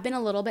 I've been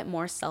a little bit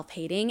more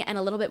self-hating and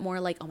a little bit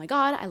more like, oh my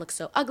God, I look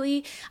so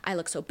ugly. I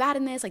look so bad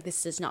in this. Like,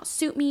 this does not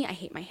suit me. I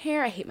hate my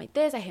hair. I hate my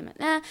this. I hate my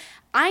that.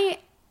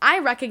 I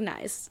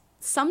recognize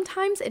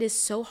sometimes it is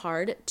so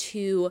hard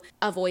to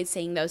avoid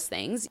saying those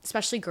things,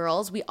 especially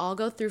girls. We all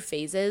go through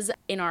phases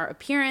in our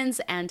appearance,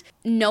 and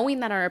knowing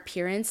that our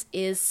appearance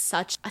is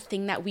such a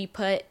thing that we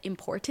put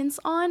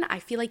importance on, I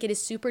feel like it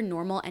is super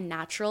normal and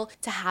natural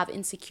to have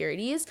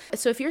insecurities.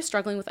 So if you're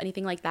struggling with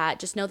anything like that,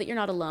 just know that you're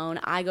not alone.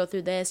 I go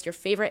through this. Your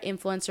favorite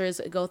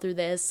influencers go through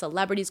this.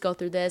 Celebrities go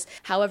through this.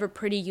 However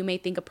pretty you may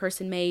think a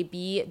person may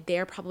be,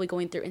 they're probably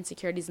going through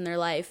insecurities in their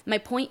life. My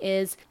point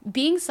is,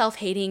 being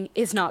self-hating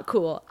is not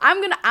cool.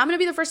 I'm gonna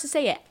be the first to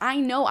say it.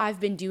 I know I've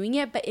been doing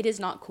it, but it is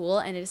not cool,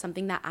 and it is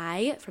something that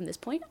I, from this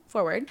point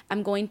forward,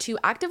 I'm going to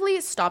actively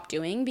stop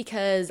doing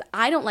because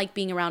I don't like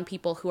being around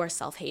people who are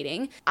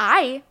self-hating.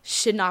 I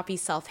should not be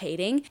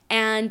self-hating,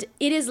 and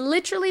it is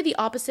literally the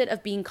opposite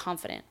of being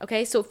confident,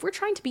 okay? So if we're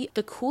trying to be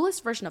the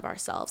coolest version of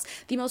ourselves,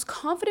 the most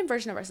confident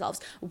version of ourselves,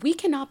 we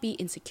cannot be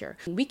insecure.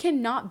 We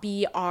cannot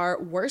be our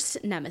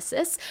worst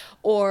nemesis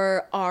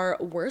or our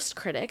worst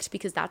critic,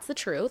 because that's the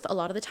truth. A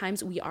lot of the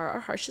times we are our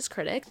harshest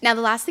critic. Now,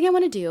 the last thing I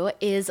want to do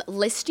is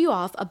list you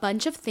off a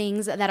bunch of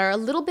things that are a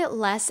little bit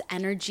less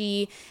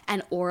energy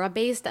and aura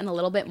based and a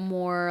little bit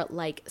more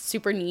like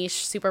super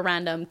niche, super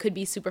random, could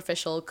be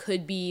superficial,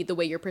 could be the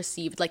way you're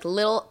perceived, like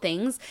little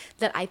things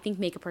that I think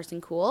make a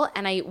person cool.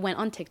 And I went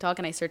on TikTok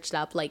and I searched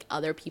up like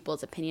other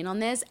people's opinion on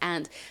this.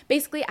 And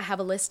basically I have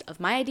a list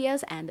of my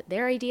ideas and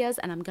their ideas,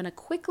 and I'm going to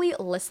quickly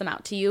list them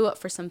out to you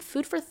for some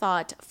food for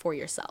thought for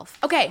yourself.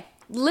 Okay.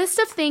 List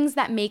of things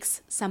that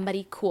makes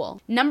somebody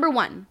cool. Number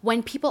 1,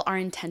 when people are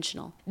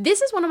intentional.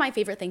 This is one of my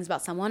favorite things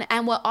about someone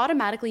and what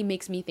automatically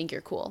makes me think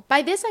you're cool.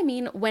 By this, I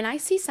mean when I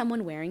see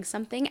someone wearing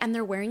something and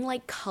they're wearing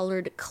like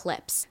colored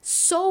clips.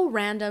 So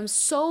random,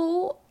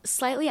 so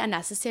slightly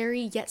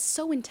unnecessary, yet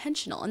so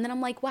intentional. And then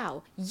I'm like,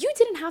 wow, you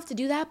didn't have to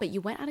do that, but you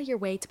went out of your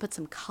way to put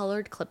some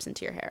colored clips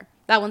into your hair.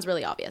 That one's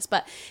really obvious,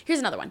 but here's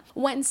another one.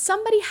 When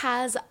somebody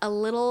has a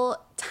little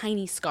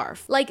tiny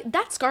scarf, like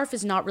that scarf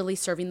is not really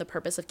serving the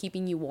purpose of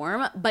keeping you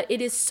warm, but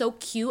it is so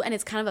cute and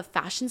it's kind of a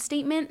fashion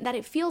statement that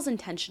it feels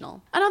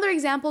intentional. Another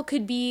example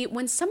could be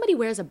when somebody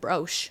wears a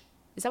brooch.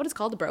 Is that what it's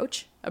called? A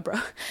brooch? I'm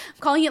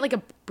calling it like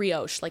a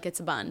brioche, like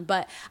it's a bun,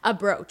 but a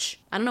brooch.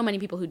 I don't know many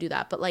people who do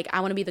that, but like I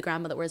want to be the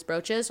grandma that wears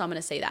brooches, so I'm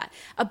going to say that.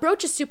 A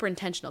brooch is super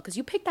intentional because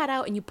you pick that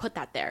out and you put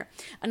that there.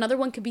 Another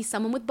one could be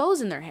someone with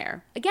bows in their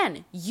hair.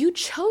 Again, you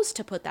chose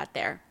to put that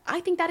there. I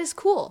think that is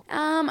cool.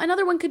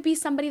 Another one could be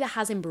somebody that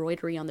has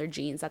embroidery on their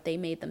jeans that they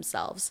made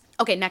themselves.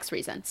 Okay, next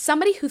reason.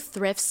 Somebody who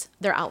thrifts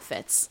their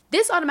outfits.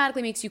 This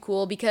automatically makes you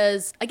cool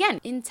because, again,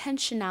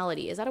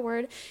 intentionality. Is that a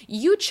word?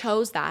 You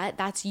chose that.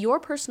 That's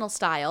your personal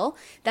style.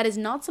 That is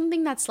not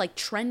something that's like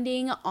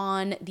trending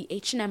on the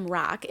H&M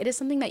rack. It is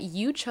something that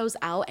you chose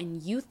out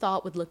and you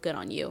thought would look good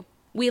on you.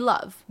 We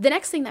love. The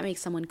next thing that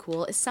makes someone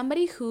cool is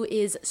somebody who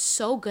is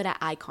so good at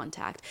eye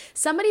contact.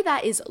 Somebody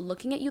that is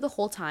looking at you the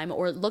whole time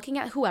or looking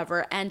at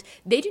whoever, and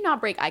they do not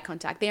break eye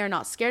contact. They are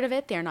not scared of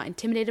it. They are not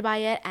intimidated by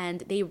it,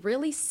 and they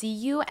really see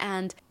you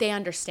and they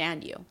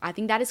understand you. I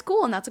think that is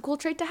cool, and that's a cool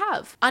trait to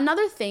have.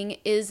 Another thing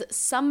is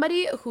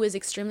somebody who is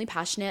extremely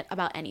passionate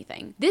about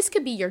anything. This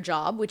could be your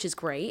job, which is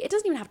great. It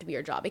doesn't even have to be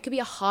your job. It could be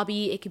a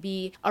hobby. It could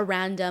be a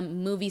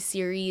random movie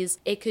series.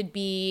 It could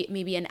be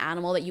maybe an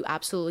animal that you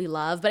absolutely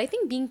love. But I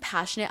think being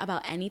passionate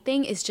about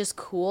anything is just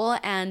cool,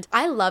 and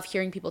I love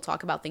hearing people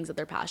talk about things that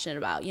they're passionate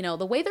about. You know,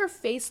 the way their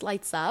face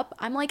lights up,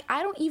 I'm like,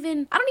 I don't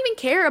even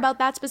care about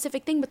that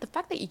specific thing, but the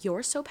fact that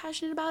you're so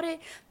passionate about it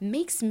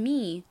makes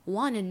me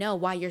want to know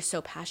why you're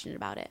so passionate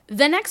about it.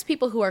 The next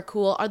people who are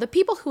cool are the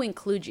people who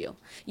include you.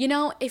 You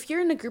know, if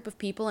you're in a group of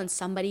people and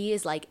somebody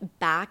is like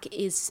back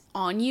is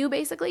on you,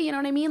 basically, you know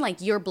what I mean? Like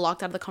you're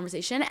blocked out of the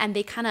conversation and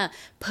they kind of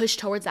push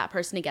towards that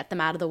person to get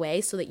them out of the way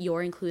so that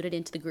you're included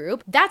into the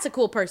group. That's a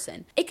cool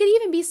person. It could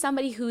even be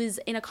somebody who is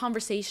in a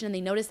conversation and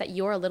they notice that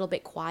you're a little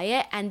bit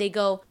quiet and they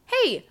go,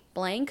 hey,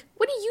 blank,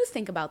 what do you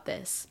think about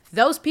this?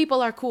 Those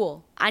people are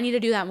cool. I need to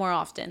do that more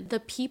often. The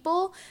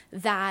people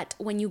that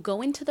when you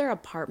go into their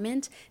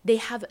apartment, they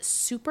have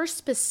super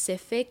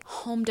specific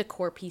home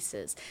decor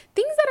pieces.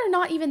 Things that are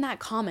not even that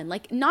common,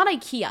 like not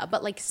IKEA,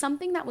 but like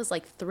something that was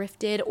like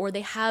thrifted, or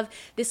they have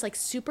this like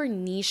super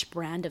niche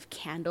brand of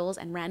candles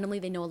and randomly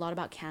they know a lot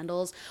about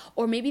candles,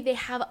 or maybe they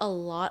have a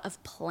lot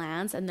of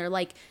plants and they're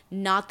like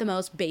not the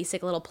most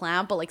basic little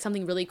plant, but like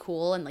something really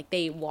cool and like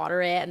they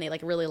water it and they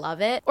like really love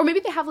it. Or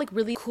maybe they have like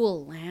really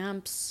cool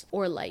lamps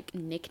or like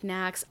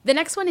knickknacks. The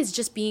next one is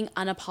just being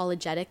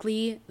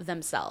unapologetically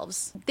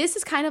themselves. This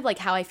is kind of like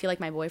how I feel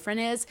like my boyfriend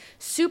is,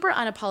 super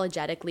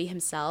unapologetically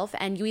himself,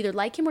 and you either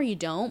like him or you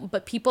don't,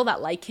 but people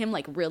that like him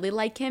like really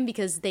like him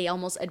because they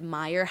almost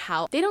admire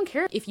how they don't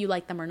care if you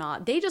like them or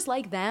not. They just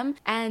like them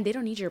and they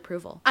don't need your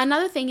approval.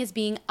 Another thing is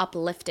being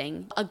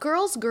uplifting. A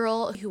girl's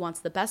girl who wants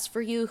the best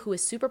for you, who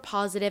is super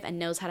positive and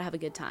knows how to have a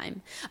good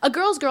time. A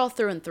girl's girl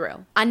through and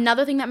through.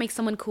 Another thing that makes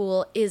someone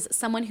cool is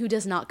someone who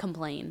does not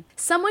complain.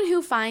 Someone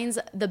who finds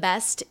the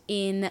best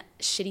in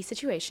shitty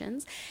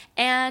situations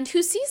and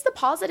who sees the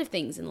positive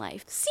things in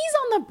life. Sees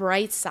on the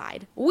bright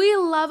side. We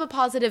love a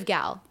positive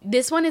gal.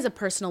 This one is a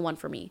personal one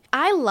for me.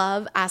 I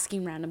love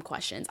asking random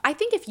questions. I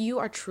think if you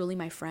are truly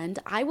my friend,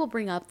 I will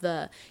bring up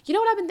you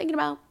know what I've been thinking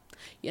about?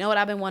 You know what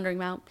I've been wondering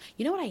about?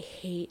 You know what I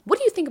hate? What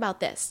do you think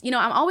about this? You know,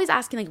 I'm always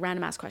asking like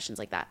random ass questions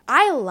like that.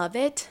 I love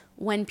it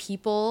when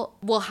people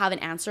will have an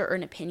answer or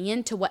an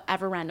opinion to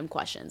whatever random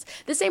questions.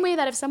 The same way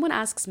that if someone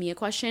asks me a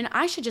question,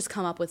 I should just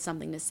come up with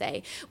something to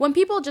say. When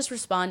people just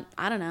respond,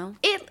 I don't know,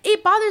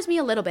 it bothers me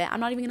a little bit. I'm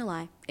not even gonna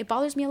lie. It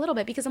bothers me a little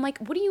bit because I'm like,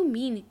 what do you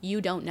mean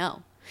you don't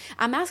know?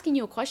 I'm asking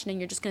you a question and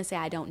you're just going to say,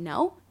 I don't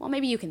know. Well,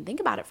 maybe you can think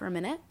about it for a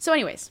minute. So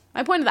anyways,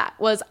 my point of that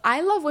was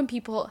I love when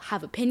people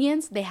have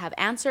opinions, they have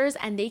answers,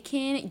 and they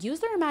can use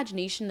their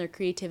imagination, their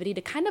creativity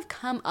to kind of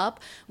come up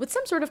with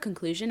some sort of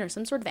conclusion or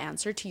some sort of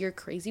answer to your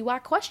crazy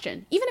whack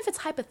question, even if it's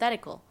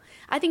hypothetical.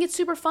 I think it's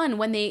super fun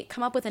when they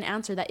come up with an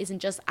answer that isn't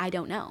just, I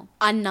don't know.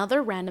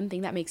 Another random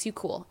thing that makes you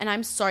cool, and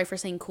I'm sorry for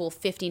saying cool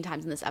 15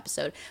 times in this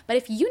episode, but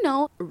if you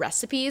know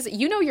recipes,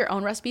 you know your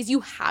own recipes, you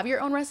have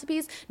your own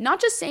recipes,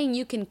 not just saying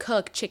you can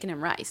cook chicken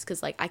and rice,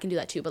 because like I can do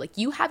that too, but like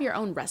you have your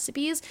own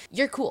recipes,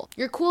 you're cool.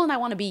 You're cool and I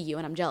want to be you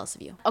and I'm jealous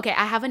of you. Okay,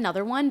 I have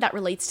another one that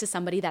relates to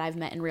somebody that I've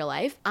met in real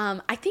life.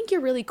 I think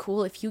you're really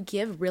cool if you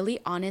give really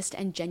honest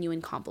and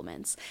genuine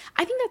compliments.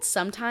 I think that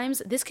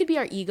sometimes this could be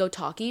our ego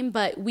talking,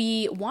 but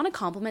we want to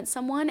compliment compliment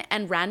someone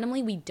and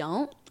randomly we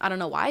don't. I don't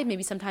know why.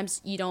 Maybe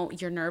sometimes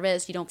you're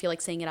nervous, you don't feel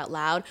like saying it out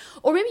loud.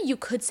 Or maybe you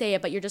could say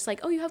it, but you're just like,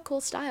 oh, you have cool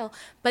style.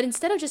 But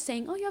instead of just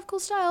saying, oh, you have cool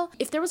style,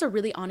 if there was a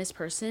really honest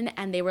person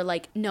and they were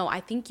like, no,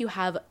 I think you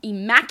have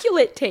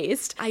immaculate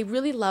taste. I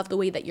really love the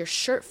way that your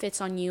shirt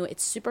fits on you.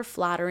 It's super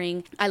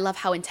flattering. I love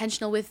how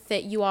intentional with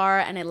it you are,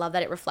 and I love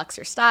that it reflects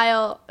your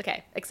style.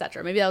 Okay,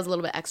 etc. Maybe that was a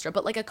little bit extra,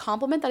 but like a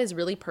compliment that is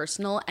really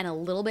personal and a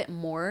little bit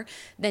more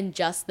than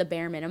just the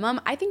bare minimum,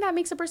 I think that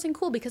makes a person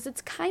cool because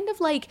it's kind of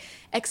like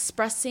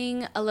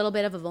expressing a little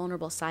bit of a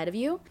vulnerable side of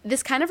you.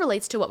 This kind of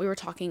relates to what we were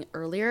talking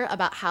earlier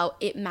about how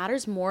it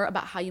matters more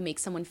about how you make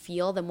someone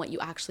feel than what you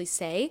actually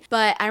say.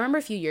 But I remember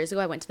a few years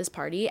ago, I went to this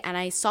party and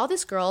I saw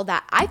this girl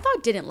that I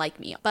thought didn't like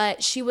me,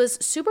 but she was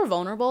super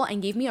vulnerable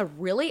and gave me a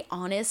really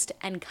honest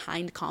and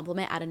kind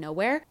compliment out of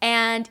nowhere.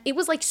 And it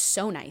was like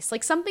so nice,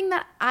 like something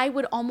that I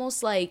would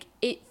almost like,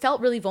 it felt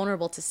really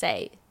vulnerable to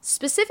say.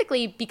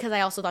 Specifically because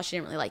I also thought she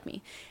didn't really like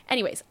me.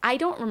 Anyways, I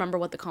don't remember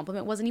what the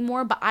compliment was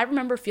anymore, but I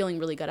remember feeling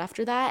really good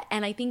after that.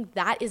 And I think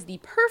that is the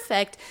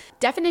perfect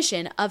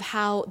definition of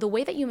how the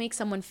way that you make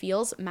someone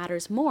feels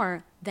matters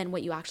more than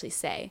what you actually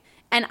say.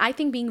 And I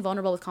think being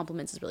vulnerable with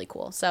compliments is really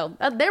cool. So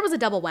there was a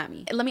double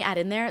whammy. Let me add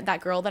in there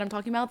that girl that I'm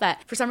talking about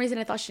that for some reason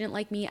I thought she didn't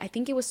like me. I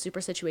think it was super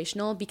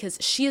situational because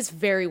she is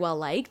very well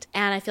liked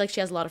and I feel like she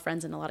has a lot of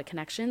friends and a lot of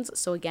connections.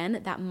 So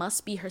again, that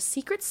must be her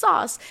secret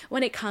sauce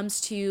when it comes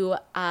to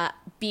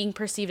being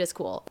perceived as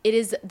cool. It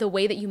is the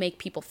way that you make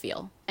people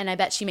feel. And I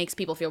bet she makes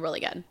people feel really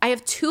good. I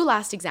have two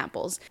last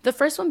examples. The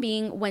first one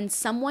being when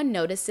someone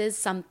notices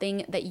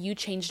something that you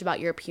changed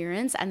about your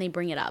appearance and they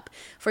bring it up.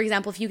 For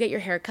example, if you get your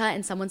hair cut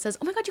and someone says,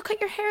 oh my God, you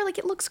cut your hair, like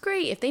it looks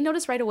great. If they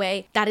notice right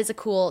away, that is a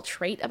cool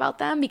trait about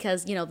them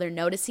because, you know, they're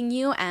noticing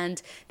you and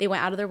they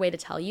went out of their way to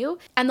tell you.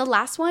 And the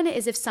last one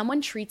is if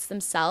someone treats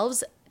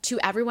themselves to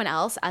everyone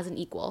else as an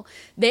equal.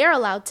 They are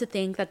allowed to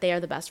think that they are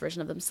the best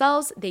version of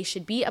themselves. They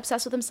should be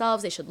obsessed with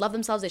themselves. They should love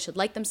themselves. They should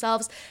like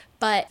themselves,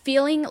 but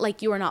feeling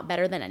like you are not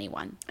better than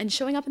anyone and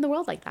showing up in the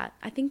world like that.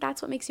 I think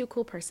that's what makes you a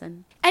cool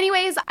person.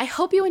 Anyways, I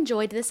hope you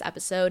enjoyed this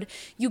episode.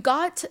 You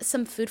got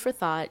some food for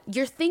thought.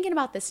 You're thinking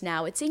about this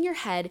now. It's in your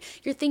head.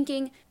 You're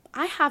thinking,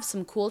 I have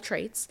some cool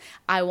traits.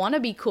 I want to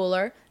be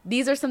cooler.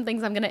 These are some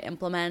things I'm going to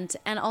implement.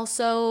 And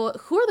also,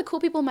 who are the cool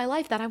people in my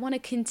life that I want to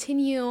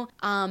continue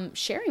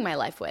sharing my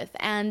life with?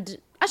 And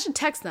I should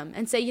text them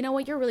and say, you know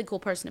what, you're a really cool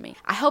person to me.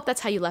 I hope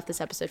that's how you left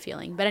this episode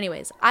feeling. But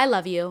anyways, I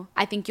love you.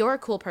 I think you're a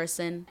cool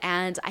person.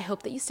 And I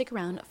hope that you stick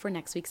around for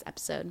next week's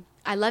episode.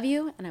 I love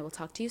you, and I will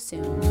talk to you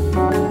soon.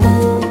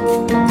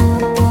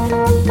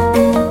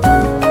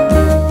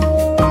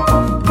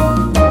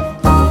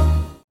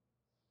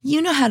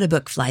 You know how to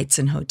book flights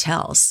and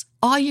hotels.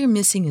 All you're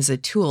missing is a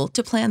tool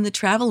to plan the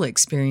travel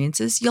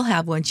experiences you'll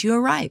have once you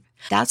arrive.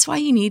 That's why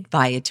you need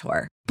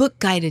Viator. Book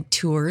guided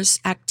tours,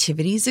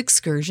 activities,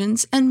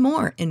 excursions, and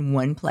more in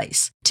one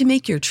place to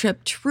make your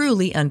trip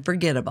truly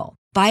unforgettable.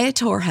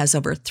 Viator has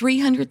over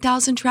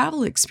 300,000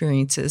 travel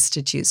experiences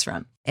to choose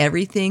from.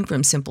 Everything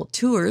from simple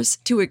tours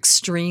to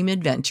extreme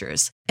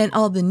adventures and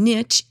all the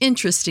niche,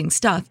 interesting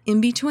stuff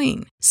in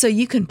between. So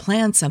you can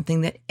plan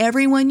something that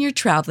everyone you're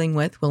traveling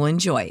with will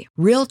enjoy.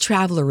 Real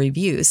traveler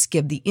reviews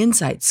give the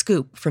inside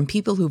scoop from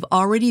people who've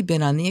already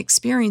been on the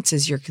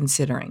experiences you're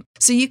considering.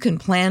 So you can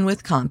plan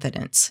with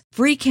confidence.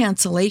 Free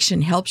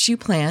cancellation helps you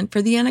plan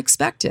for the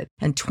unexpected.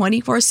 And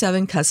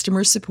 24/7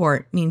 customer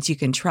support means you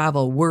can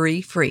travel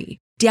worry-free.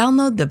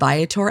 Download the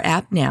Viator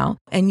app now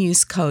and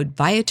use code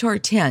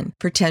Viator10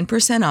 for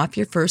 10% off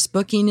your first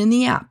booking in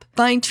the app.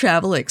 Find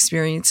travel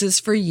experiences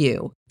for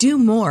you. Do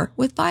more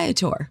with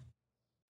Viator.